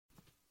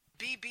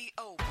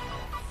BBO.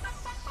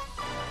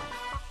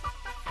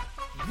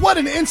 What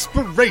an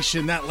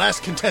inspiration that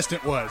last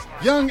contestant was.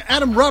 Young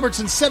Adam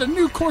Robertson set a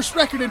new course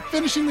record in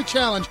finishing the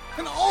challenge,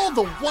 and all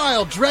the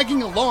while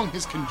dragging along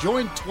his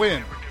conjoined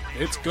twin.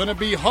 It's gonna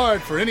be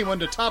hard for anyone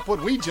to top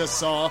what we just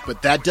saw.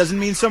 But that doesn't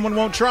mean someone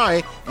won't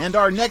try, and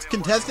our next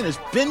contestant is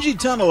Benji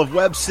Tunnel of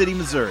Webb City,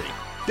 Missouri.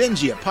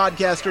 Benji, a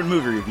podcaster and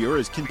movie reviewer,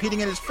 is competing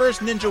in his first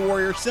Ninja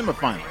Warrior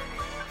semifinal.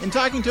 In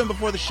talking to him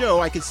before the show,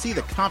 I could see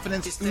the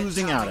confidence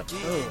oozing out of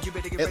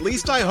him. At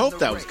least I hope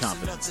that was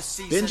confidence.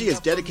 Benji has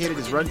dedicated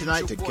his run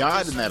tonight to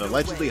God and that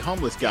allegedly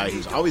homeless guy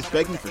who's always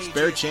begging for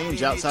spare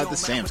change outside the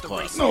Sam's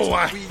Club. Oh,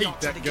 I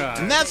hate that guy.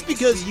 And that's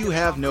because you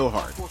have no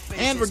heart.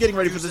 And we're getting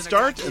ready for the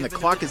start, and the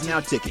clock is now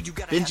ticking.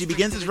 Benji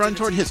begins his run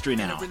toward history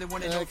now.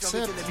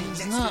 Except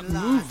he's not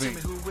moving.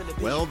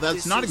 Well,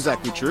 that's not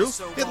exactly true.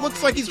 It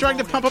looks like he's trying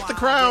to pump up the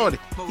crowd.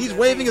 He's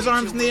waving his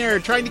arms in the air,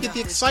 trying to get the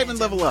excitement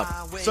level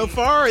up. So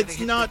far, it's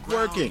not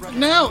working.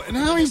 Now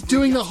he's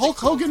doing the Hulk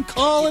Hogan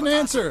call and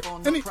answer,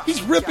 and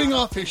he's ripping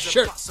off his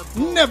shirt.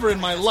 Never in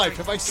my life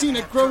have I seen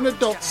a grown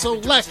adult so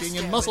lacking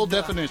in muscle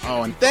definition.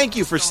 Oh, and thank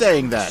you for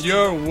saying that.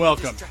 You're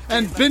welcome.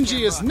 And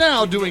Benji is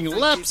now doing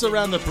laps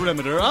around the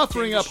perimeter,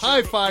 offering up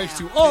high fives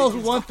to all who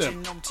want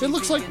them. It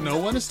looks like no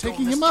one is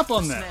taking him up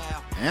on that.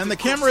 And the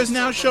camera is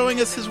now showing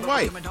us his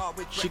wife.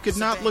 She could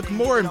not look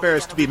more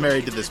embarrassed to be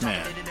married to this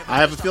man. I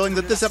have a feeling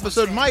that this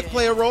episode might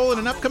play a role in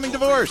an upcoming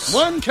divorce.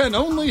 One can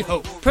only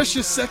hope.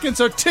 Precious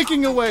seconds are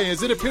ticking away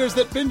as it appears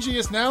that Benji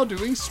is now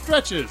doing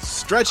stretches.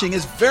 Stretching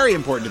is very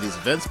important to these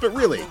events, but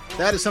really,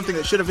 that is something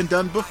that should have been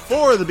done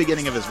before the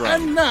beginning of his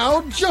run. And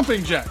now,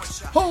 jumping jacks.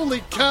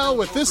 Holy cow,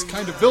 with this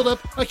kind of build-up,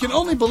 I can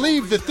only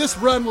believe that this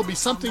run will be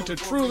something to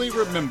truly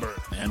remember.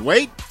 And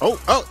wait.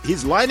 Oh,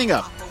 he's lining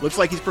up. Looks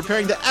like he's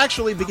preparing to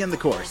actually begin the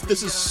course.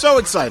 This is so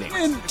exciting.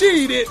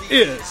 Indeed it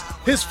is.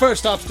 His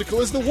first obstacle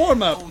is the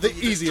warm-up, the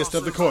easiest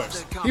of the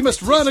course. He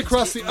must run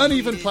across the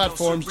uneven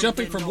platforms,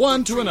 jumping from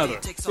one to another.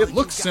 It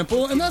looks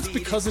simple, and that's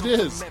because it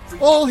is.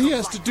 All he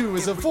has to do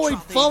is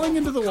avoid falling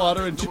into the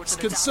water and just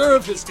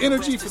conserve his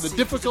energy for the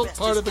difficult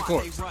part of the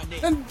course.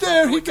 And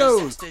there he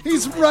goes.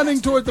 He's running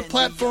toward the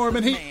platform,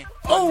 and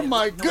oh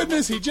my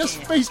goodness, he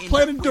just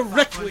face-planted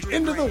directly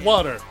into the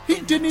water. He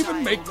didn't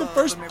even make the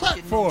first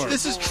platform.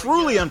 This is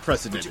truly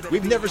unprecedented.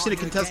 We've never seen a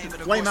contestant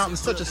flame out in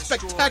such a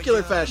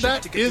spectacular fashion.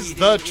 That is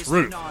the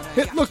truth.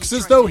 It looks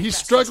as though he's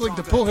struggling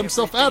to pull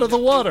himself out of the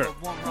water.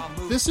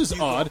 This is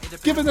odd,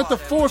 given that the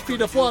 4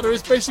 feet of water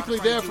is basically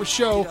there for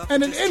show,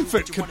 and an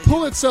infant could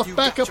pull itself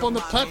back up on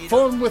the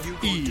platform with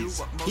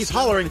ease. He's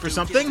hollering for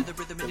something.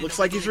 It looks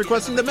like he's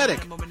requesting the medic.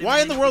 Why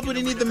in the world would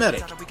he need the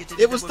medic?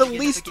 It was the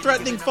least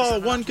threatening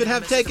fall one could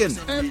have taken.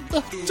 And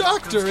the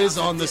doctor is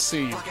on the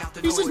scene.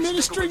 He's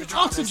administering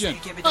oxygen.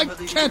 I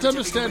can't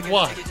understand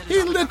why.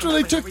 He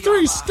literally took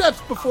 3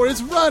 steps before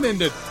his run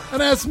ended.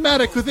 An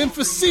asthmatic with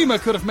emphysema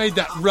could have made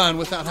that run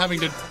without having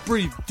to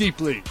breathe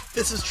deeply.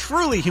 This is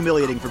truly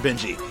humiliating for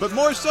Benji, but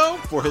more so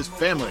for his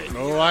family.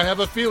 Oh, I have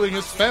a feeling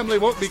his family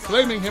won't be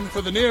claiming him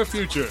for the near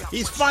future.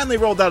 He's finally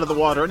rolled out of the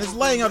water and is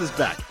laying on his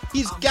back.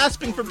 He's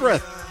gasping for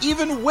breath,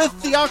 even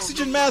with the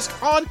oxygen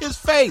mask on his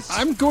face.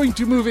 I'm going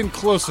to move in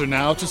closer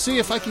now to see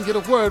if I can get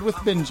a word with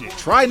Benji.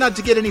 Try not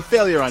to get any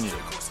failure on you.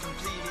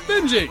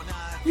 Benji,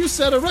 you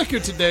set a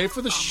record today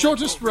for the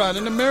shortest run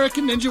in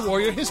American Ninja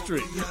Warrior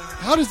history.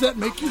 How does that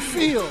make you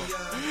feel?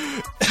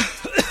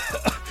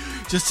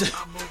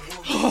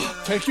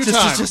 Take your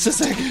time. Just a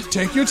second.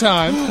 Take your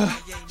time.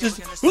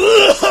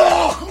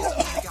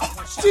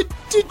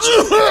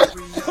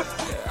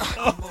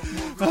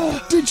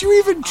 Did you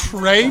even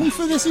train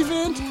for this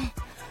event?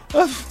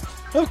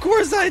 Of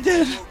course I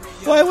did.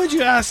 Why would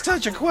you ask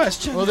such a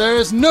question? Well, there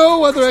is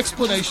no other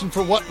explanation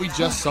for what we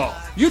just saw.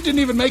 You didn't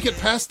even make it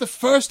past the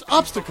first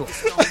obstacle.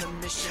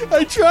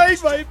 I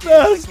tried my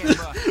best.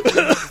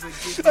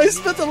 I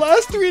spent the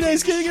last 3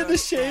 days getting into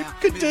shape,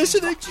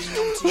 conditioning,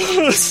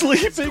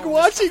 sleeping,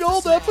 watching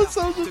old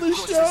episodes of the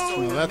show.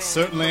 Well, that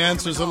certainly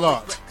answers a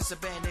lot.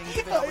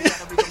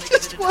 I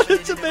just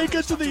wanted to make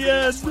it to the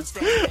end.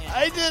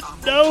 I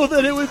didn't know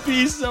that it would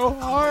be so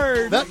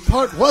hard. That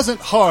part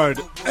wasn't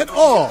hard at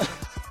all.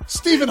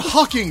 Stephen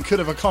Hawking could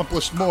have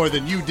accomplished more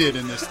than you did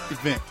in this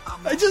event.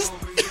 I just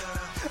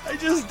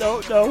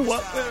don't know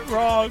what went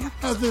wrong.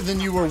 Other than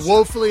you were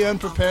woefully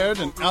unprepared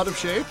and out of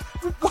shape?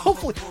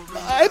 Woefully.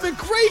 I'm in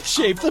great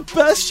shape, the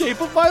best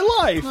shape of my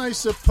life. I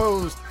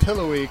suppose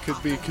pillowy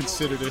could be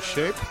considered a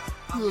shape.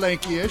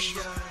 Lanky-ish,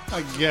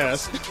 I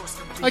guess.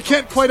 I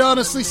can't quite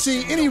honestly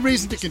see any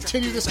reason to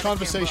continue this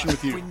conversation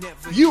with you.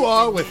 You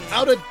are,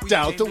 without a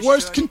doubt, the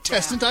worst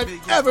contestant I've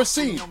ever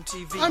seen.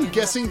 I'm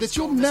guessing that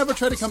you'll never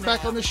try to come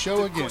back on the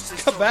show again.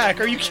 Come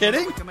back? Are you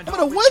kidding? I'm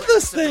gonna win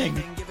this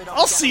thing.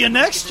 I'll see you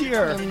next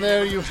year. And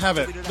there you have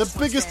it. The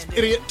biggest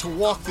idiot to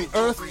walk the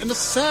earth and a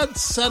sad,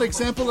 sad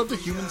example of the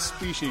human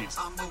species.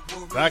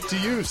 Back to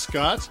you,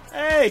 Scott.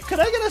 Hey,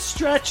 could I get a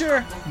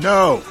stretcher?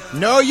 No,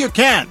 you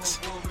can't.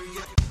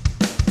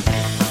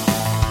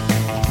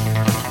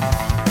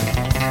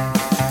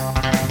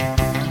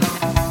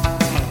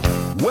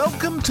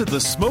 Welcome Welcome to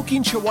the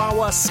Smoking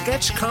Chihuahua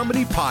Sketch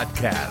Comedy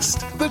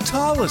Podcast, the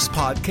tallest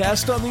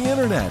podcast on the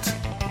internet.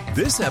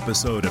 This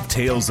episode of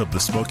Tales of the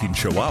Smoking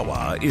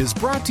Chihuahua is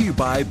brought to you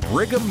by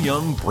Brigham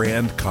Young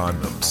Brand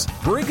Condoms.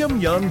 Brigham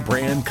Young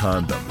Brand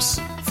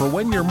Condoms. For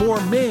when you're more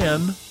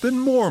man than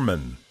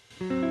Mormon.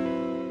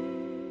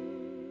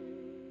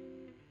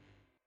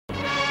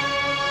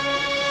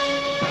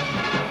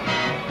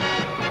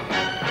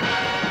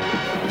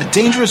 A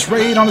dangerous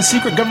raid on a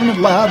secret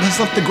government lab has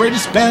left the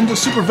greatest band of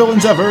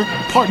supervillains ever,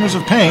 Partners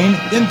of Pain,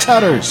 in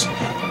tatters.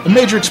 A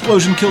major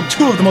explosion killed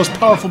two of the most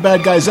powerful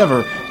bad guys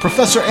ever,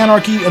 Professor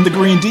Anarchy and the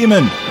Green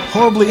Demon.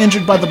 Horribly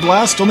injured by the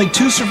blast, only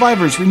two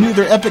survivors renew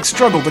their epic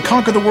struggle to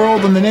conquer the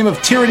world in the name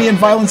of tyranny and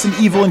violence and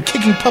evil, and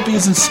kicking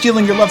puppies and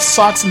stealing your left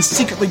socks and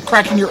secretly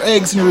cracking your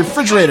eggs in your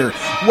refrigerator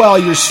while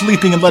you're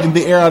sleeping and letting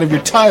the air out of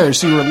your tires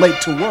so you were late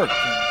to work.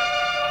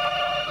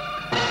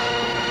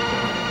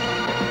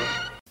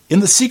 In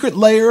the secret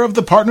lair of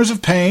the Partners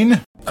of Pain...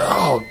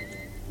 Oh,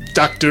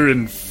 Dr.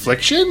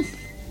 Infliction?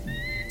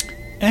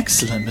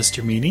 Excellent,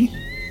 Mr. Meany.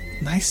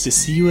 Nice to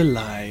see you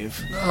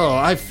alive. Oh,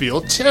 I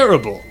feel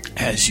terrible.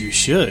 As you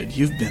should.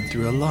 You've been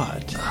through a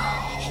lot.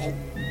 Oh.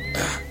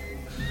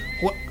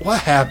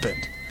 What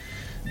happened?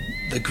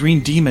 The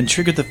Green Demon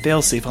triggered the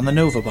failsafe on the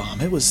Nova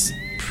Bomb. It was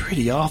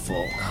pretty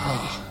awful.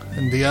 Oh,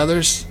 and the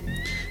others?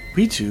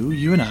 We two,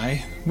 you and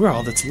I, we're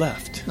all that's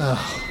left.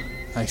 Oh,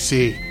 I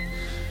see.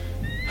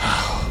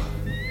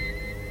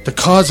 The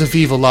cause of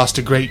evil lost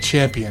a great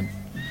champion.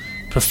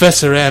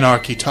 Professor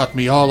Anarchy taught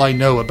me all I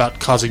know about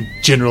causing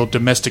general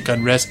domestic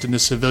unrest in the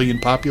civilian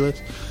populace.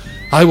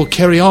 I will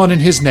carry on in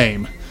his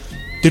name.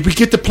 Did we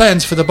get the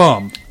plans for the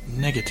bomb?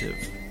 Negative.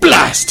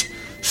 Blast!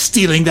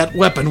 Stealing that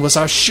weapon was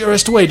our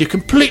surest way to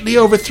completely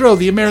overthrow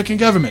the American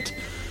government.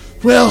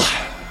 Well,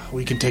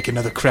 we can take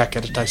another crack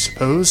at it, I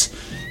suppose.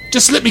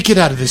 Just let me get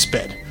out of this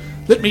bed.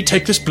 Let me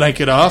take this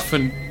blanket off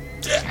and...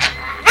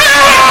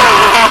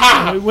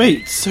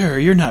 Wait, sir,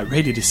 you're not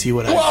ready to see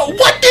what I... Well,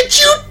 what did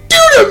you do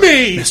to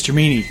me? Mr.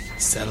 Meany,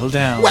 settle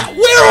down. Well,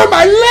 where are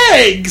my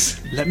legs?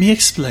 Let me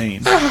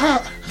explain.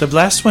 The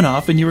blast went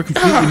off and you were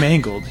completely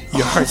mangled.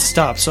 Your heart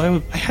stopped,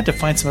 so I had to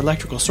find some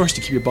electrical source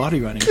to keep your body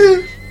running.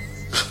 The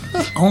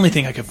only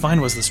thing I could find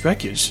was this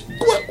wreckage.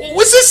 What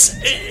was this?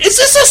 Is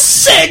this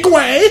a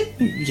Segway?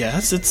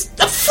 Yes, it's...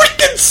 A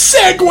freaking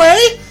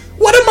Segway?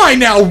 What am I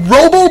now,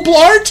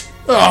 Robo-Blart?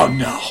 Oh,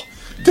 no.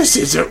 This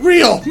isn't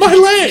real. My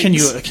legs.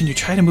 Can you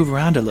try to move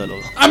around a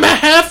little? I'm a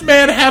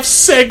half-man,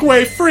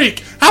 half-Segway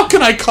freak. How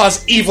can I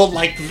cause evil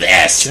like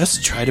this?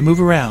 Just try to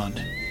move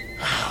around.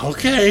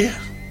 Okay.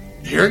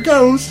 Here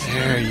goes.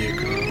 There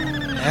you go.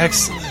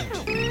 Excellent.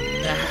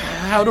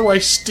 How do I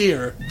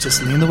steer?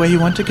 Just lean the way you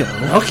want to go.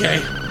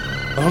 Okay.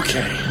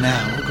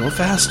 Now, go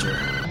faster.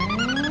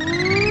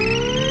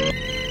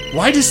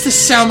 Why does this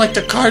sound like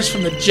the cars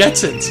from the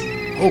Jetsons?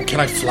 Oh,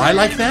 can I fly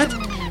like that?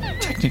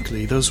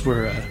 Technically, those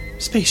were,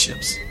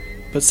 spaceships.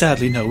 But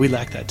sadly, no, we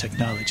lack that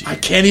technology. I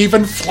can't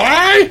even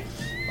fly?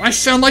 I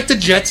sound like the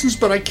Jetsons,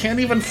 but I can't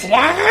even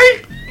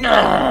fly?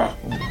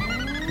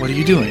 What are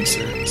you doing,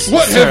 sir?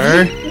 What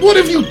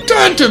have you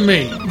done to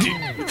me?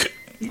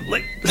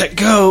 Let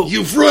go.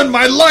 You've ruined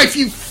my life,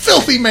 you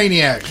filthy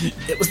maniac.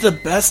 It was the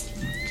best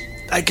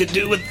I could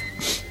do with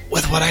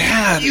what I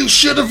had. You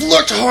should have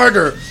looked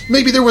harder.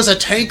 Maybe there was a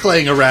tank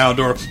laying around,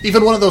 or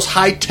even one of those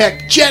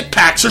high-tech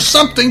jetpacks or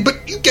something, but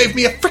you gave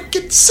me a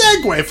frickin'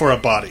 Segway for a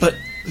body. But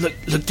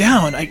look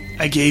down.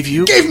 I gave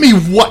you... Gave me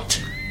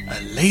what?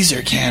 A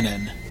laser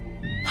cannon.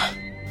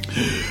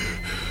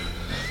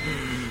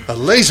 A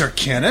laser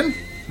cannon?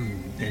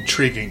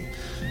 Intriguing.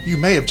 You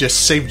may have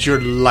just saved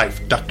your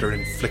life, Dr.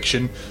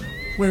 Infliction.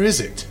 Where is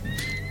it?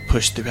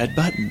 Push the red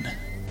button.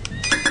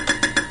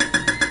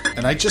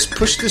 And I just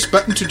push this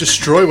button to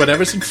destroy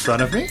whatever's in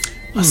front of me?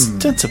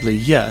 Ostensibly,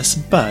 yes,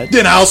 but...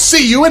 Then I'll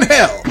see you in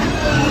hell!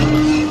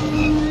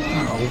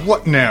 Oh,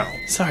 what now?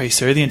 Sorry,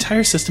 sir, the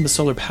entire system is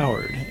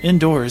solar-powered.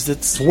 Indoors,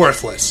 it's...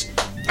 Worthless.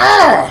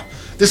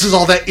 This is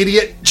all that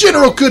idiot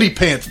General Goody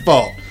Pants'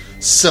 fault.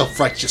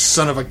 Self-righteous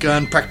son of a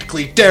gun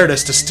practically dared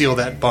us to steal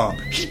that bomb.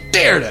 He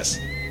dared us.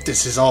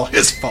 This is all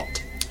his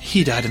fault.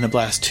 He died in the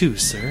blast too,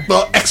 sir.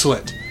 Well,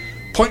 excellent.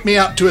 Point me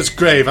out to his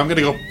grave. I'm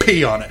gonna go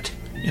pee on it.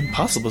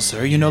 Impossible,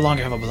 sir. You no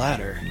longer have a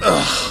bladder.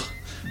 Ugh.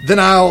 Then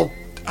I'll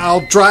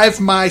drive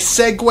my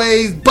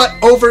Segway butt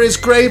over his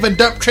grave and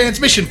dump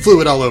transmission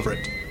fluid all over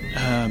it.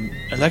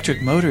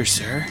 Electric motor,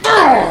 sir.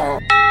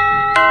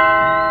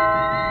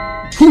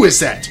 Who is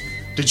that?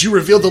 Did you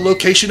reveal the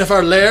location of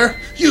our lair?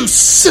 You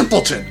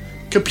simpleton!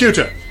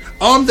 Computer,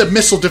 arm the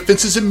missile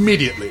defenses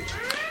immediately.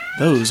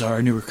 Those are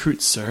our new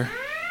recruits, sir.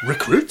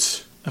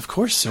 Recruits? Of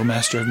course, so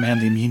master of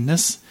manly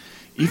meanness.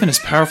 Even as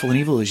powerful and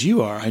evil as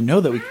you are, I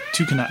know that we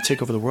two cannot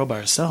take over the world by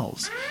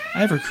ourselves. I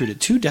have recruited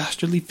 2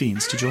 dastardly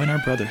fiends to join our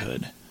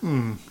brotherhood.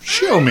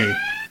 Show me.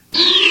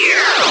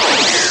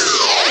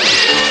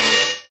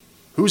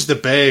 Who's the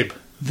babe?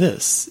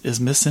 This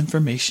is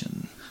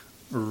misinformation.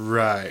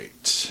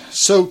 Right.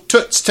 So,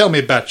 Toots, tell me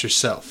about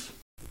yourself.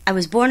 I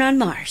was born on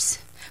Mars.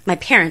 My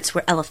parents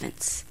were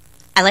elephants.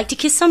 I I like to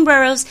kiss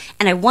sombreros,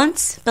 and I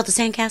once built a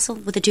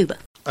sandcastle with a tuba.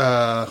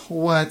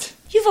 What?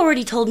 You've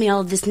already told me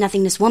all of this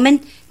nothingness,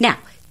 woman. Now,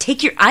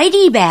 take your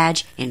ID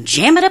badge and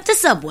jam it up the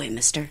subway,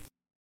 mister.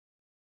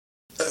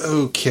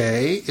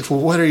 Okay,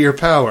 what are your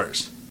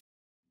powers?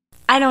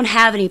 I don't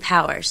have any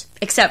powers,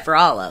 except for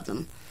all of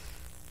them.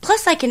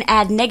 Plus, I can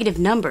add negative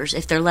numbers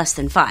if they're less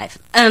than 5.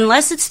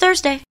 Unless it's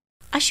Thursday.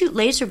 I shoot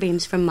laser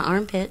beams from my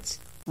armpits.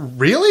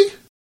 Really?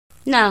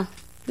 No,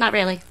 not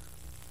really.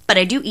 But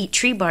I do eat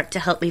tree bark to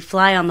help me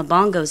fly on the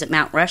bongos at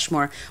Mount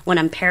Rushmore when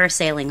I'm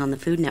parasailing on the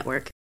Food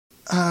Network.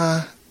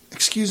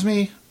 Excuse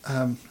me,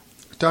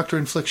 Dr.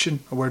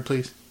 Infliction, a word,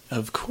 please.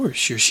 Of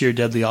course, your sheer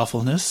deadly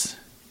awfulness.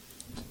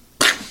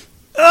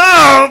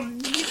 Why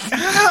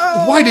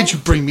did you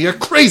bring me a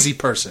crazy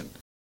person?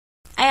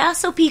 I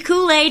also pee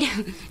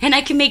Kool-Aid, and I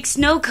can make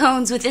snow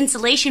cones with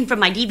insulation from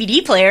my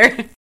DVD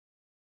player.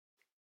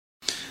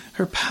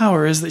 Her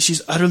power is that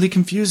she's utterly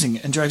confusing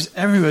and drives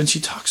everyone she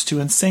talks to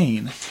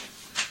insane.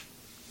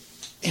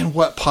 In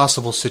what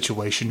possible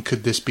situation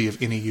could this be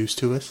of any use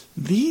to us?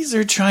 These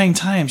are trying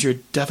times, your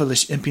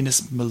devilish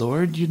impiness, my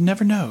lord. You'd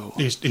never know.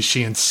 Is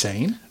she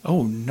insane?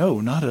 Oh, no,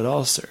 not at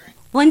all, sir.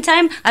 One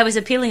time, I was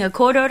appealing a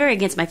court order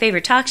against my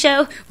favorite talk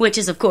show, which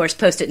is, of course,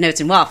 Post-it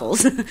Notes and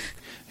Waffles.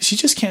 She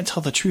just can't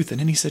tell the truth in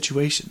any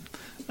situation.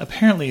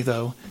 Apparently,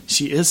 though,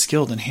 she is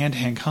skilled in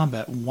hand-to-hand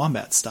combat,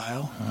 wombat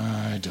style.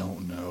 I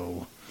don't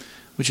know.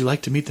 Would you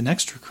like to meet the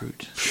next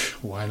recruit?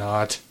 Why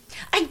not?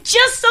 I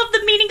just solved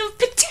the meaning of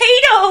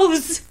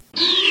potatoes!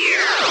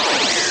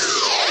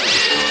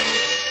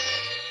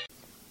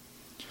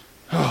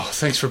 Oh,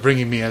 thanks for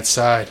bringing me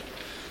outside.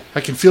 I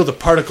can feel the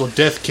particle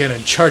death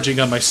cannon charging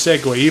on my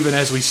Segway even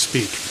as we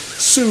speak.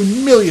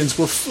 Soon millions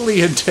will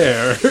flee in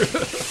terror.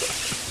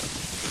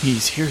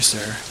 He's here,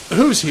 sir.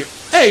 Who's here?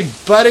 Hey,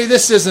 buddy,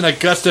 this isn't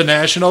Augusta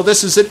National.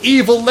 This is an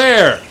evil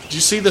lair. Did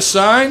you see the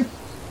sign?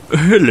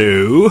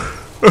 Hello.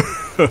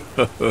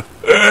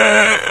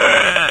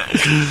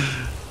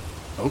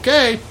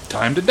 Okay,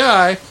 time to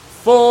die.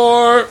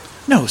 For...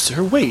 No,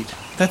 sir, wait.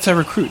 That's our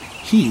recruit.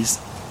 He's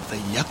the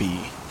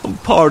yuppie.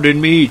 Pardon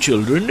me,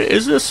 children.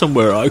 Is there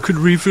somewhere I could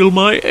refill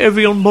my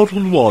Evian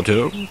bottled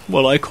water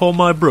while I call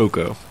my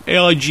broker?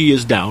 AIG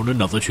is down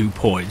another 2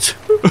 points.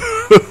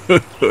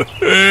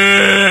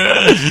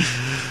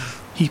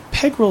 He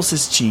peg rolls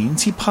his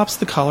jeans, he pops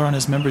the collar on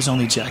his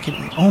members-only jacket,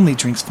 he only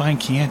drinks fine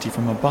Chianti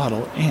from a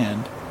bottle,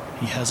 and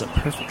he has a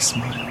perfect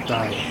smile.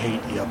 I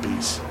hate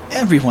yuppies.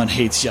 Everyone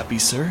hates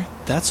yuppies, sir.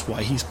 That's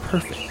why he's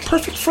perfect.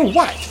 Perfect for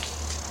what?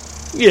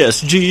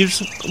 Yes, Jeeves.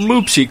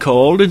 Moopsy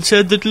called and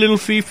said that little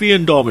Fifi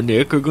and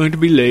Dominic are going to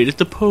be late at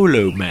the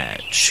polo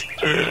match.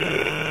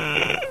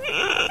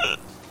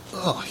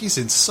 Oh, he's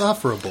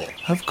insufferable.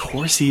 Of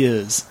course he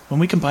is.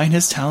 When we combine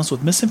his talents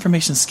with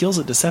misinformation skills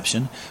at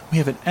deception, we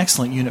have an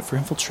excellent unit for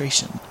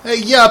infiltration. Hey,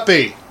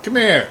 yuppie, come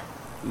here.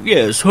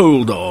 Yes,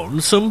 hold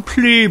on. Some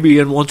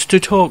plebeian wants to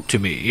talk to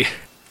me.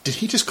 Did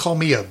he just call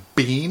me a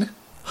bean?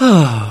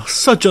 Ah,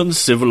 such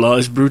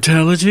uncivilized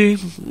brutality.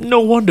 No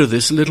wonder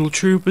this little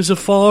troop is a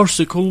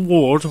farcical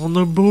wart on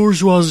the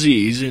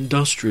bourgeoisie's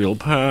industrial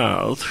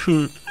path.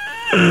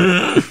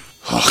 Oh,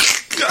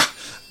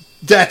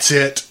 that's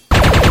it.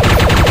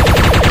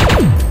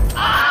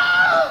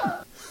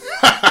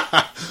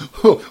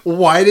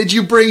 Why did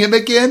you bring him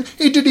again?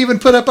 He didn't even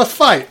put up a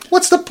fight.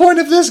 What's the point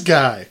of this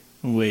guy?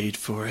 Wait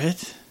for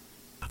it.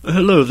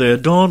 Hello there,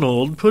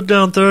 Donald. Put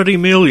down 30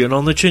 million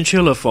on the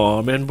chinchilla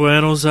farm in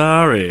Buenos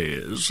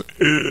Aires.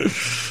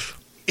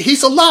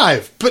 He's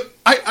alive, but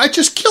I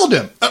just killed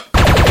him.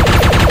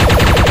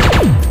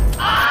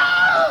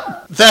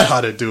 That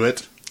ought to do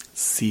it.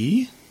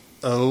 See?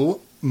 Oh,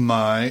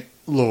 my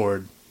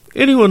Lord.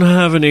 Anyone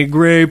have any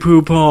Grey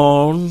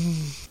Poupon?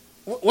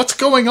 What's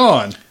going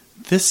on?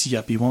 This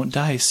yuppie won't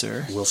die,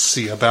 sir. We'll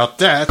see about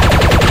that.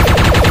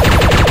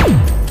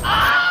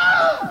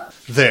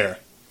 There.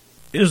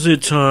 Is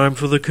it time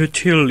for the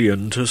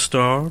cotillion to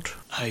start?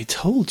 I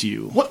told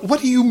you.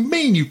 What do you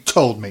mean you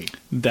told me?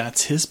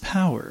 That's his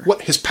power.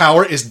 What, his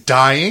power is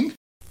dying?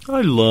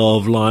 I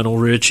love Lionel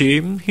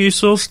Richie. He's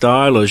so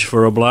stylish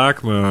for a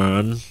black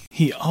man.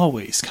 He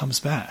always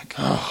comes back.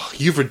 Oh,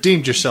 you've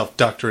redeemed yourself,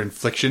 Dr.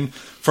 Infliction.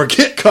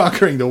 Forget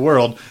conquering the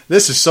world.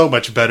 This is so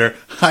much better.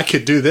 I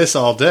could do this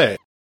all day.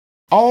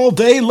 All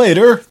day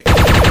later.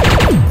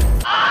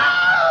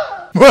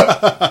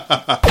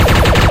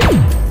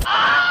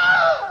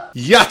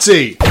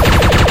 Yahtzee!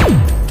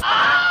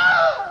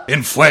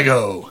 In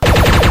fuego!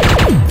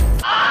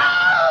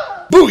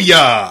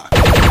 Booyah!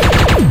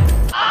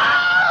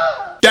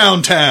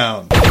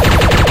 Downtown!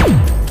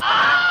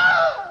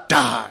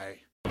 Die!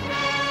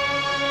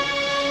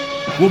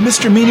 Will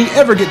Mr. Meanie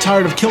ever get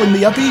tired of killing the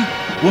yuppie?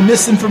 Will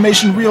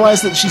Misinformation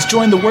realize that she's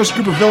joined the worst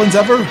group of villains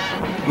ever?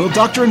 Will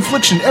Dr.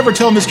 Infliction ever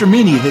tell Mr.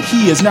 Meanie that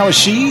he is now a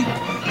she?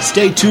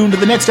 Stay tuned to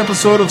the next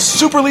episode of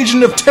Super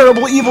Legion of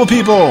Terrible Evil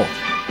People!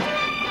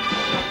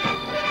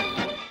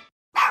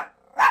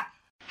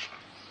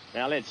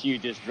 Now let's you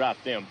just drop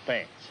them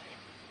pants.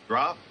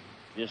 Drop?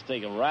 Just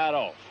take them right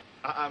off.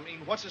 I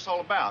mean, what's this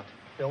all about?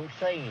 Don't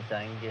say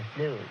anything, just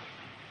do it.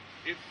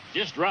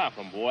 Just drop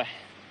them, boy.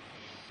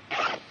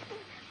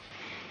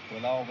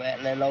 With all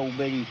that little old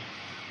bitty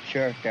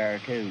shirt there,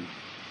 too.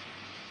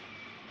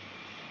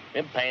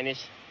 Them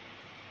panties.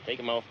 Take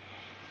them off.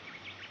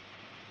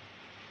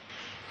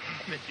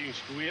 I bet you can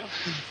squeal.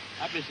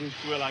 I bet you can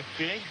squeal like a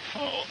pig.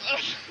 Oh,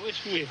 we'll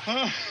squeal.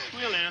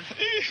 Squeal now.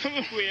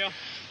 Squeal.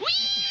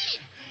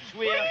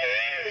 Squeal.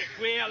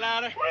 Squeal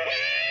louder.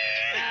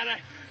 Louder.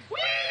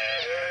 Louder.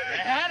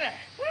 Louder.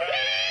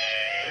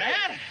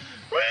 Louder.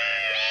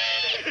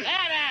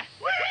 Louder.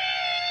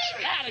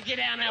 Get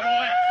down there,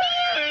 boy.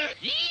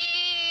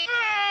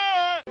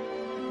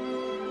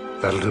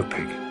 That'll do,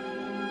 pig.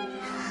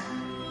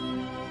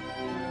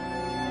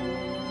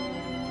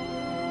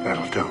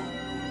 That'll do.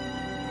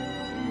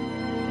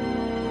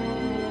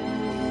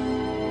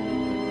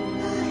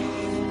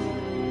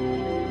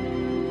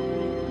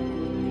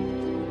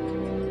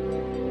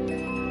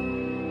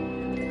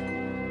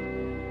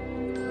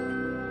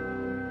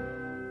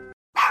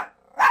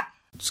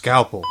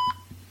 Scalpel.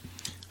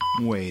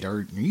 Wait,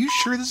 are you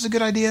sure this is a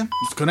good idea?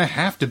 It's gonna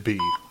have to be.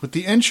 With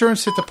the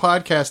insurance that the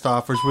podcast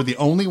offers, we're the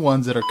only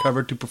ones that are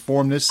covered to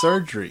perform this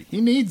surgery. He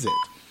needs it.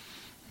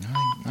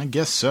 I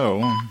guess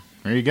so.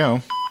 There you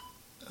go.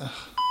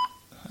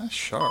 That's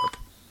sharp.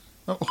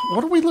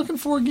 What are we looking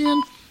for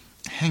again?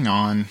 Hang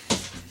on.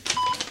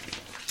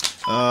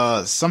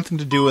 Something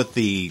to do with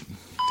the...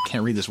 I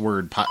can't read this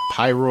word.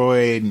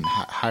 Thyroid.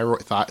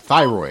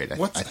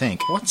 I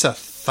think. What's a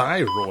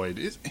thyroid?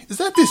 Is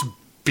that this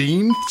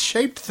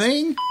bean-shaped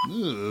thing?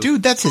 Ugh.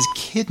 Dude, that's his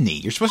kidney.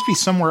 You're supposed to be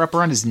somewhere up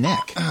around his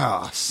neck.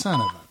 Ah, son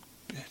of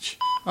a bitch.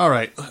 All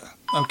right.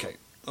 Okay.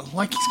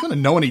 Like he's going to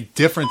know any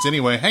difference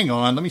anyway. Hang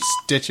on. Let me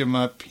stitch him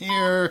up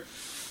here.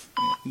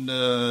 And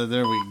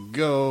there we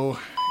go.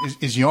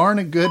 Is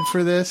yarn good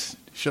for this?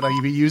 Should I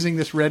be using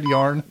this red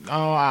yarn?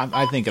 Oh,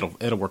 I think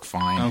it'll work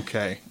fine.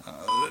 Okay.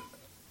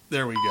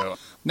 There we go.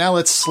 Now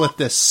let's slit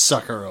this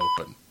sucker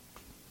open.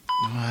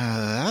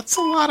 That's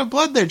a lot of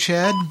blood there,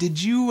 Chad.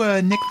 Did you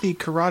nick the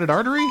carotid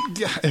artery?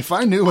 Yeah, if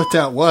I knew what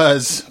that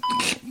was.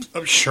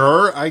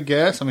 Sure, I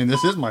guess. I mean,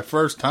 this is my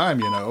first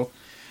time, you know.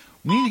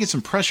 We need to get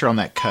some pressure on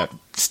that cut.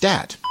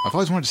 Stat. I've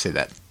always wanted to say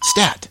that.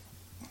 Stat.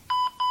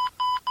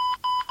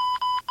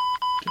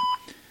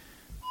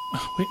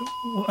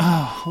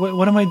 Wait,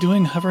 what am I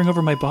doing hovering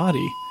over my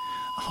body?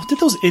 Oh, did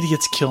those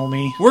idiots kill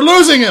me? We're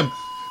losing him!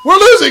 We're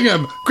losing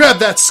him! Grab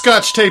that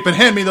scotch tape and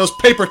hand me those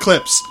paper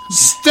clips.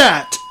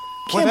 Stat!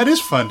 Boy, that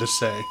is fun to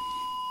say.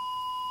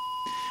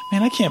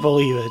 Man, I can't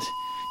believe it.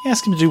 You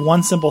asked him to do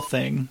one simple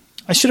thing.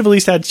 I should have at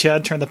least had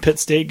Chad turn the Pitt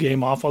State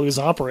game off while he was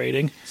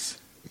operating.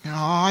 Oh,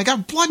 I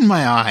got blood in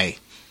my eye.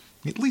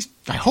 At least,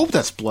 I hope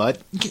that's blood.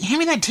 Hand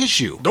me that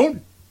tissue.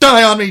 Don't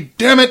die on me,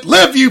 damn it!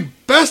 Live, you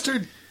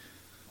bastard!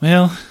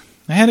 Well,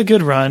 I had a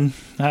good run.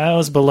 I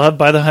was beloved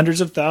by the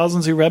hundreds of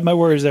thousands who read my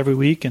words every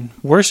week and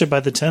worshipped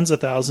by the tens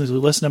of thousands who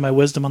listened to my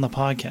wisdom on the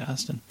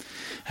podcast. And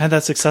I had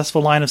that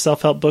successful line of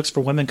self-help books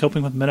for women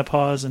coping with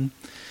menopause, and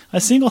I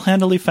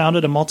single-handedly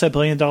founded a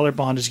multi-billion-dollar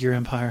bondage gear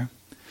empire.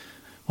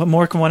 What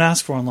more can one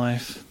ask for in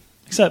life?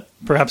 Except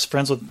perhaps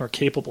friends with more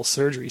capable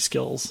surgery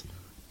skills.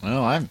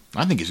 Well,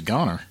 I think he's a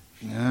goner.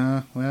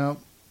 Yeah, well...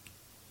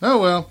 Oh,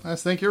 well, I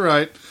think you're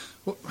right.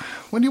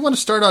 When do you want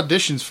to start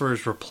auditions for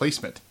his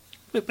replacement?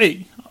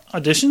 Wait,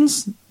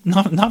 auditions?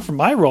 Not for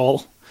my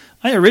role.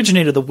 I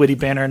originated the witty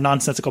banner and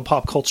nonsensical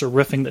pop culture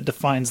riffing that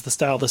defines the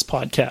style of this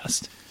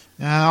podcast.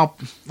 I'll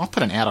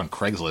put an ad on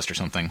Craigslist or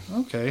something.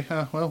 Okay,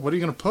 well, what are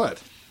you going to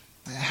put?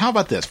 How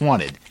about this?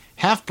 Wanted.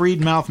 Half-breed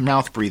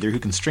mouth breather who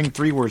can string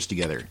 3 words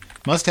together.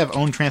 Must have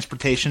own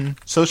transportation,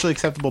 socially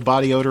acceptable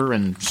body odor,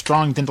 and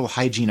strong dental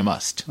hygiene a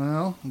must.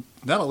 Well,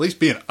 that'll at least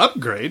be an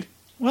upgrade.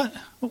 What?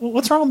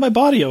 What's wrong with my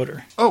body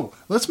odor? Oh,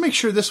 let's make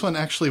sure this one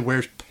actually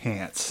wears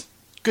pants.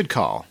 Good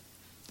call.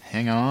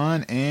 Hang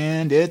on,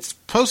 and it's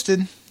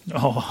posted.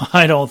 Oh,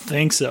 I don't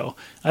think so.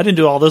 I didn't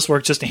do all this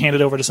work just to hand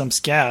it over to some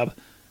scab.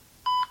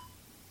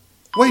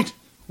 Wait,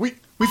 we've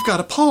got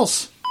a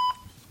pulse.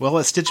 Well,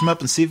 let's stitch him up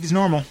and see if he's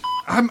normal.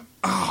 I'm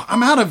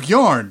out of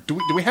yarn. Do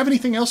we have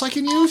anything else I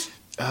can use?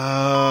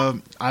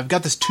 I've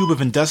got this tube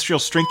of industrial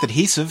strength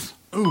adhesive.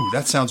 Ooh,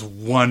 that sounds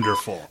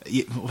wonderful.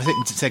 Wait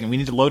a second, we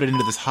need to load it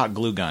into this hot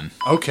glue gun.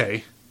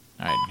 Okay.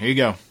 All right, here you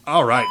go.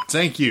 All right,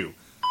 thank you.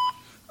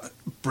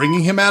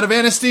 Bringing him out of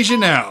anesthesia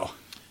now.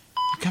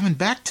 You're coming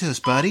back to us,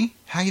 buddy.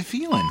 How you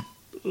feeling?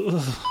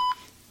 A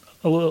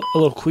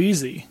little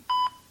queasy.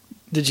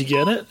 Did you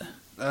get it?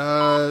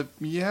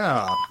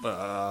 Yeah.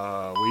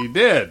 We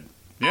did.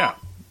 Yeah,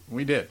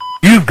 we did.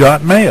 You've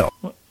got mail.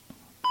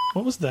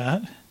 What was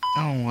that?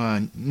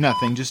 Oh,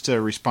 nothing. Just a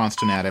response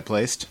to an ad I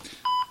placed.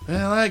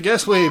 Well, I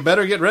guess we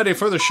better get ready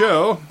for the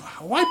show.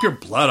 Wipe your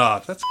blood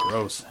off. That's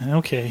gross.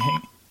 Okay,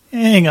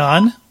 hang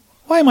on.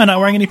 Why am I not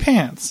wearing any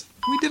pants?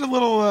 We did a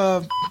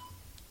little,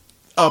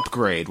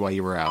 upgrade while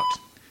you were out.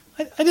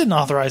 I didn't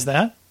authorize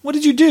that. What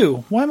did you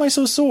do? Why am I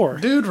so sore?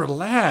 Dude,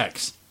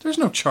 relax. There's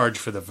no charge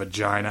for the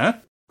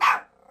vagina.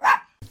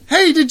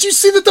 Hey, did you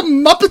see that the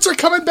Muppets are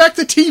coming back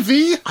to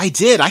TV? I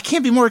did. I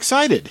can't be more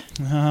excited.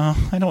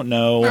 I don't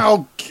know.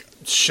 Oh,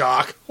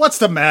 shock. What's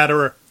the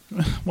matter?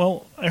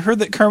 Well, I heard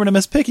that Kermit and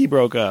Miss Piggy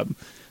broke up.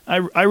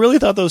 I really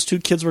thought those two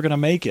kids were going to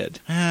make it.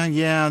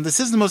 Yeah,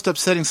 this is the most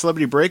upsetting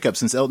celebrity breakup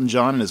since Elton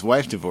John and his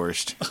wife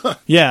divorced.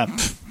 Yeah,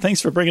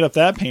 thanks for bringing up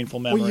that painful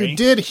memory. Well, you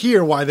did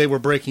hear why they were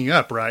breaking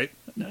up, right?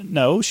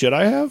 No, should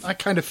I have? I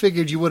kind of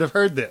figured you would have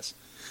heard this.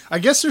 I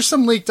guess there's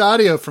some leaked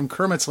audio from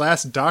Kermit's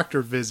last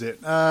doctor visit.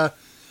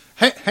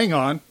 Hang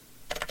on.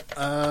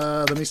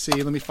 Let me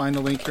see. Let me find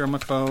the link here on my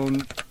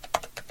phone.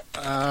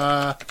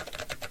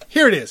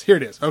 Here it is.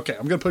 Okay,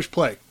 I'm going to push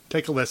play.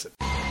 Take a listen.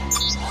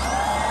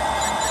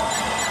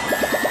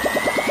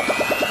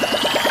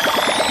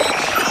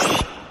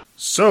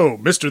 So,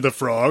 Mr. the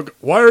Frog,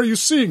 why are you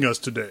seeing us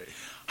today?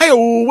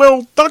 Hey-oh,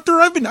 well,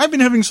 Doctor, I've been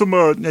having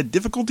some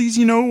difficulties,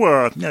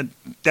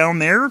 down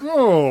there.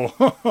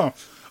 Oh,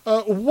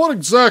 what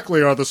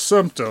exactly are the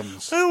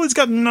symptoms? Oh, it's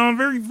gotten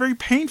very, very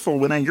painful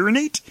when I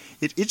urinate.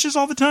 It itches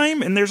all the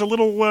time, and there's a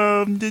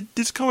little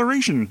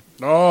discoloration.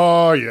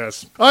 Oh,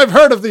 yes. I've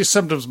heard of these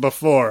symptoms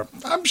before.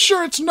 I'm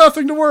sure it's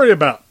nothing to worry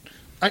about.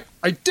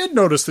 I did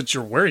notice that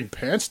you're wearing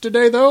pants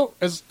today, though.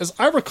 As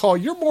I recall,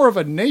 you're more of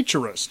a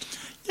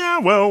naturist. Yeah,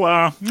 well,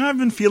 I've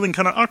been feeling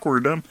kind of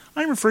awkward. I'm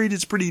afraid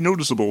it's pretty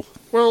noticeable.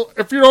 Well,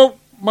 if you don't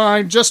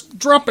mind just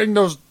dropping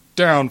those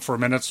down for a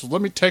minute, so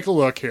let me take a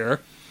look here.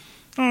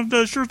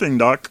 Sure thing,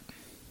 Doc.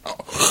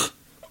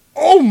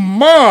 Oh,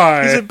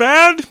 my! Is it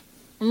bad?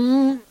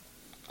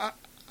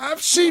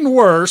 I've seen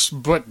worse,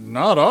 but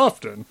not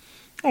often.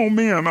 Oh,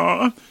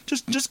 man,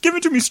 just give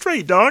it to me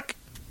straight, Doc.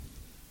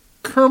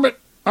 Kermit,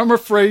 I'm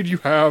afraid you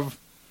have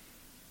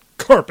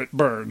carpet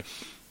burn.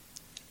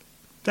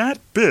 That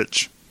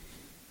bitch.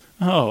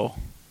 Oh,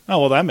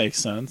 well, that makes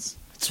sense.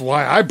 That's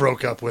why I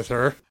broke up with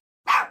her.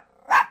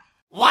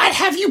 What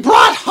have you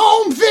brought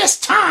home this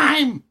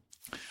time?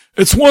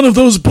 It's one of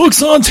those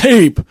books on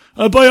tape.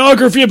 A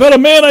biography about a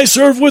man I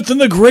served with in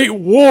the Great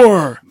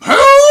War.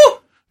 Who?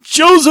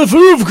 Joseph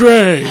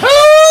Ouvgray.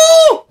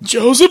 Who?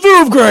 Joseph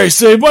Ouvgray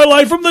saved my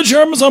life from the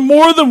Germans on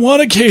more than one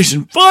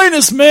occasion.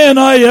 Finest man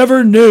I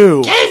ever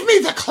knew. Gave me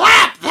the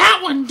clap, that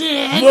one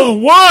did. The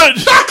what?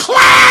 The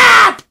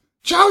clap!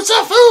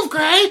 Joseph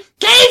Ouvgray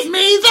gave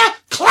me the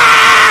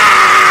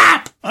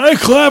clap! I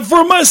clapped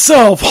for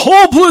myself.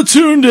 Whole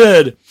platoon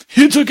did.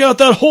 He took out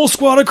that whole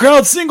squad of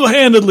crowd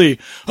single-handedly.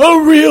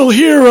 A real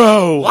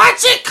hero.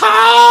 What's it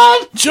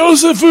called?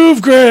 Joseph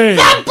Ouvgray.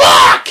 The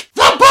book!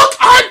 The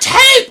book on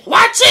tape!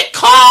 What's it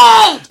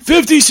called?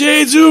 50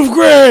 Shades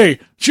Ouvgray.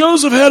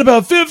 Joseph had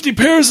about 50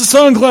 pairs of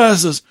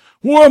sunglasses.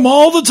 Wore them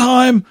all the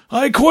time.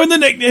 I coined the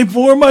nickname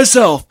for him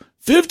myself.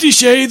 50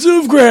 Shades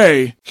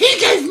Ouvgray. He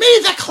gave me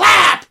the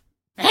clap!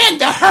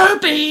 And the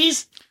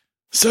herpes!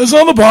 Says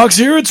on the box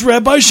here it's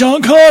read by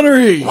Sean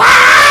Connery.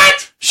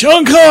 What?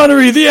 Sean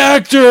Connery, the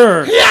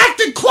actor. He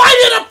acted quite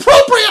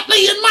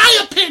inappropriately, in my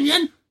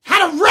opinion.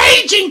 Had a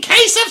raging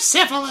case of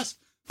syphilis.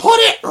 Put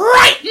it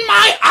right in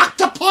my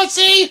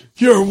octopussy.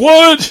 Your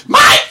what?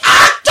 My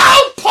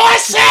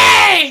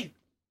octopussy!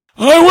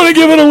 I want to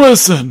give it a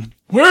listen.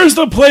 Where's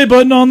the play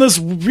button on this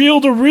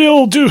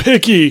reel-to-reel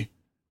doohickey?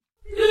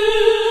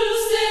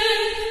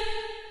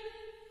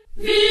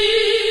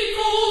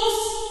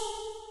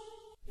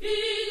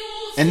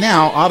 And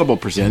now, Audible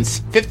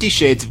presents 50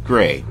 Shades of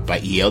Grey by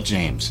E.L.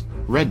 James,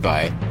 read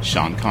by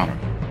Sean Connery.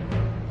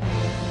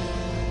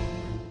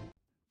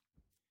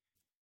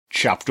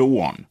 Chapter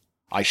 1.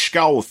 I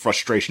scowl with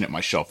frustration at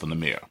myself in the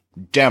mirror.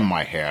 Damn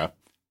my hair.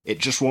 It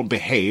just won't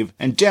behave,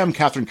 and damn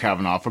Catherine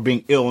Kavanagh for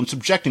being ill and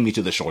subjecting me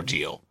to this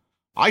ordeal.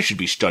 I should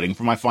be studying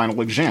for my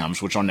final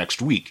exams, which are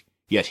next week,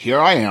 yet here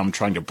I am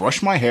trying to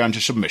brush my hair into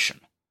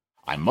submission.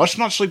 I must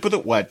not sleep with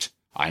it wet.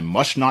 I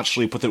must not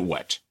sleep with it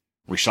wet.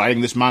 Reciting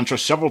this mantra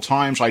several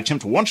times, I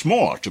attempt once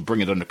more to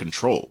bring it under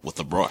control with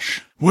the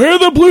brush. Where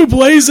the blue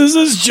blazes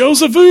is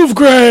Joseph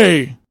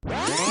Ouvgray?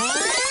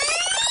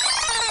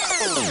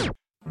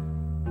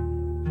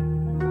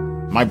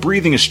 My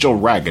breathing is still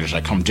ragged as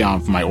I come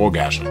down from my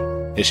orgasm.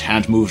 His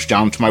hand moves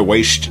down to my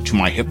waist, to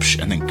my hips,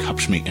 and then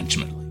cups me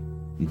intimately.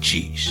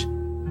 Jeez.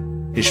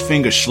 His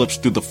finger slips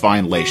through the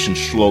fine lace and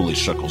slowly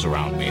circles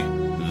around me.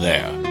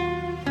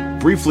 There.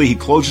 Briefly, he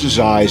closes his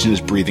eyes and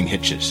his breathing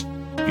hitches.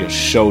 You're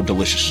so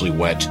deliciously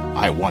wet.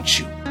 I want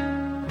you.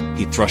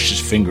 He thrusts his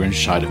finger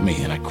inside of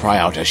me, and I cry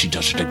out as he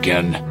does it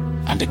again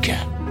and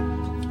again.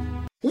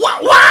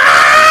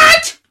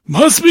 What?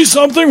 Must be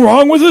something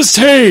wrong with his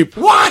tape.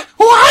 What?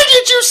 Why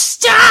did you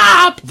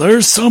stop?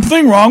 There's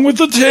something wrong with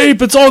the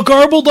tape. It's all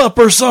garbled up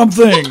or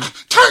something.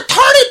 Turn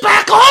it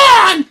back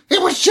on.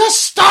 It was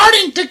just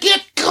starting to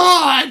get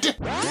good.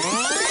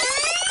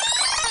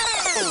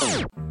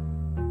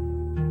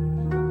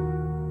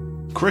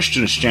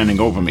 Christian is standing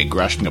over me,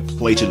 grasping a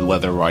plated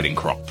leather riding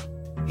crop.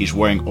 He's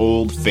wearing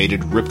old,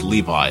 faded, ripped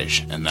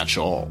Levi's, and that's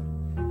all.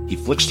 He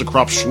flicks the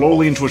crop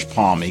slowly into his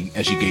palm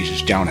as he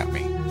gazes down at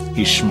me.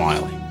 He's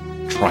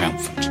smiling,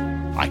 triumphant.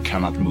 I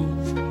cannot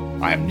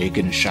move. I am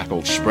naked and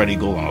shackled, spread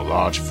eagle on a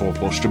large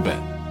four-poster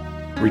bed.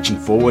 Reaching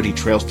forward, he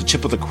trails the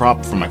tip of the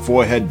crop from my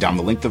forehead down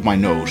the length of my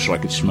nose so I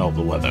can smell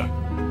the leather,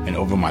 and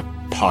over my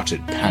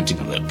parted,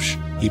 panting lips.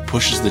 He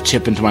pushes the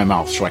tip into my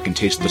mouth so I can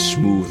taste the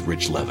smooth,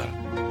 rich leather.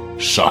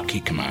 Suck, he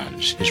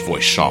commands, his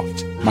voice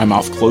soft. My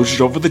mouth closes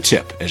over the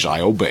tip as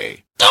I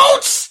obey.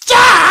 Don't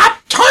stop!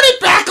 Turn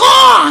it back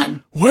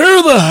on!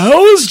 Where the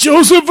hell is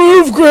Joseph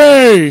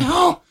Oofgray?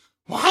 Oh,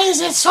 why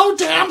is it so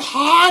damn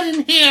hot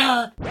in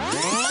here?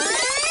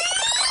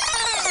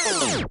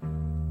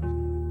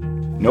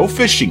 No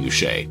fishing, you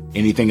say.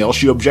 Anything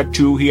else you object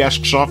to, he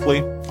asks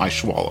softly. I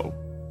swallow.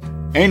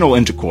 Anal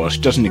intercourse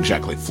doesn't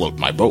exactly float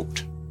my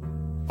boat.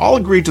 I'll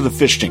agree to the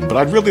fisting, but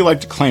I'd really like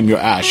to claim your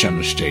ash,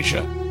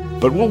 Anastasia.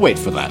 But we'll wait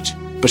for that.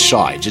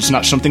 Besides, it's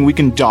not something we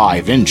can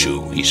dive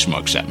into, he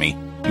smirks at me.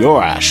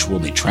 Your ash will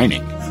need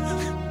training.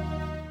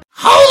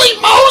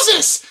 Holy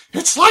Moses!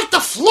 It's like the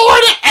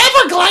Florida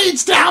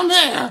Everglades down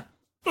there!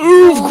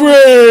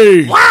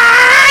 Oofgray!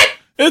 What?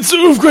 It's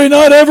Oofgray,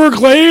 not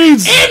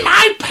Everglades! In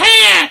my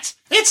pants!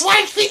 It's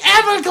like the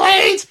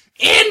Everglades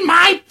in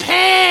my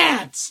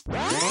pants!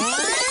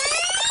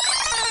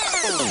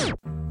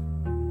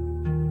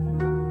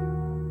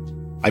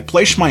 I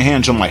place my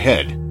hands on my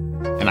head,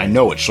 and I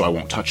know it so I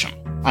won't touch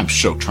him. I'm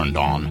so turned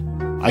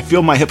on. I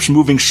feel my hips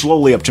moving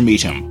slowly up to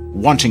meet him,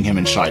 wanting him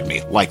inside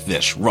me, like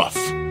this, rough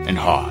and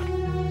hard.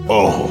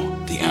 Oh,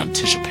 the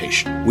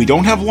anticipation. We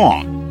don't have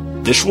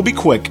long. This will be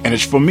quick, and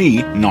it's for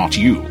me, not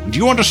you. Do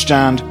you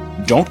understand?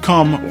 Don't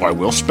come, or I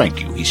will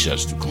spank you, he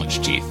says through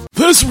clenched teeth.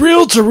 This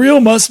reel-to-reel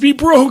must be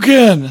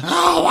broken.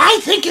 Oh, I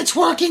think it's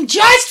working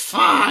just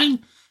fine.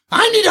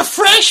 I need a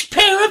fresh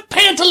pair of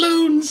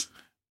pantaloons.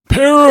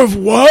 Pair of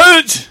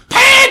what?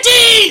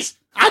 Panties!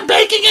 I'm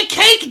baking a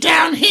cake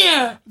down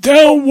here.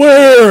 Down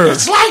where?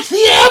 It's like the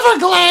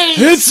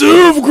Everglades. It's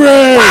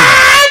Oofgray.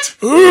 What?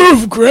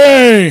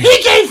 Oofgray.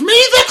 He gave me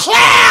the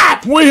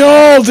clap. We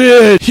all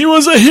did. He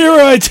was a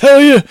hero, I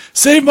tell you.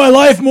 Saved my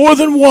life more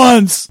than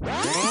once.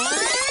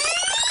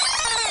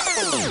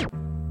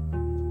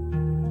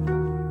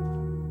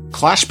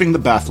 Clasping the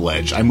bath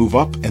ledge, I move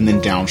up and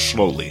then down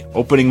slowly,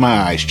 opening my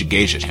eyes to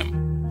gaze at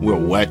him. We're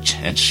wet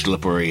and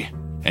slippery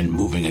and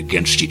moving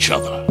against each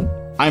other.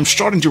 I am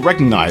starting to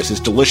recognize his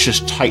delicious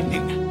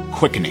tightening,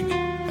 quickening,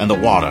 and the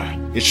water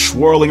is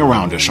swirling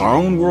around us, our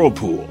own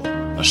whirlpool,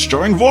 a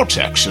stirring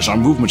vortex as our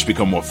movements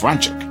become more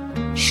frantic,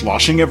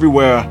 sloshing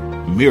everywhere,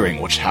 mirroring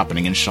what's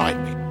happening inside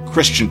me.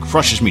 Christian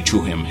crushes me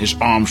to him, his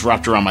arms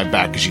wrapped around my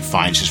back as he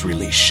finds his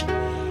release.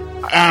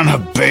 Anna,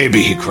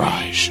 baby, he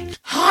cries.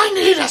 I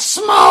need a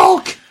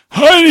smoke.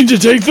 I need to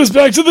take this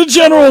back to the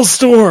general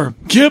store.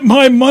 Get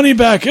my money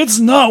back. It's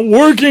not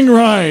working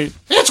right.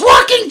 It's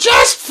working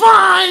just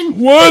fine.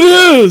 What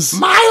is?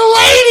 My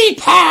lady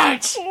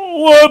parts.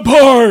 What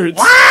parts?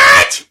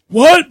 What?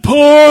 What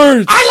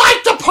parts? I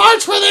like the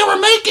parts where they were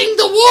making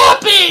the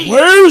whoopee.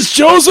 Where's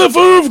Joseph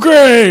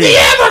Oofgray? The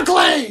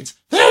Everglades.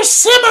 They're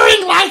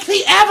simmering like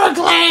the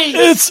Everglades.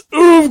 It's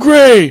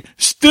Oofgray.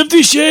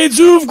 50 Shades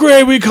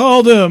Oofgray, we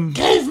called him.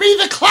 Gave me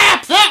the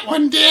clap, that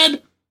one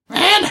did.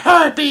 And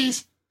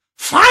herpes.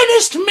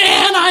 Finest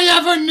man I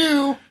ever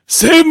knew.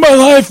 Saved my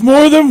life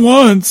more than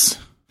once.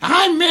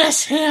 I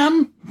miss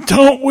him.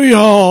 Don't we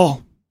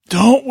all?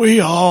 Don't we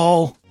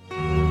all?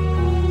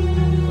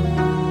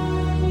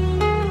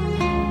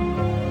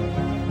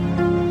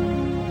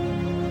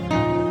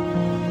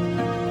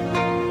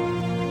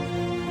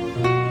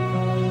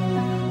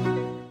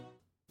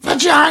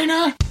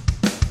 Vagina.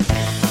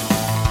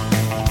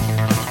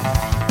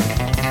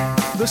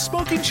 The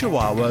Smoking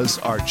Chihuahuas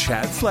are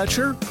Chad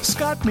Fletcher,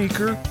 Scott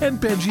Meeker, and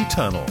Benji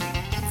Tunnel.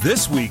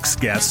 This week's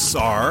guests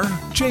are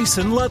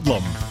Jason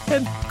Ludlam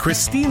and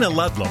Christina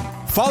Ludlam.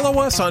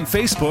 Follow us on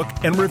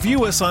Facebook and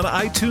review us on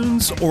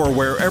iTunes or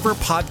wherever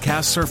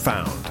podcasts are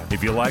found.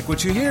 If you like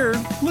what you hear,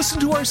 listen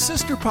to our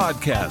sister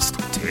podcast,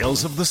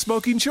 Tales of the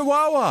Smoking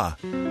Chihuahua.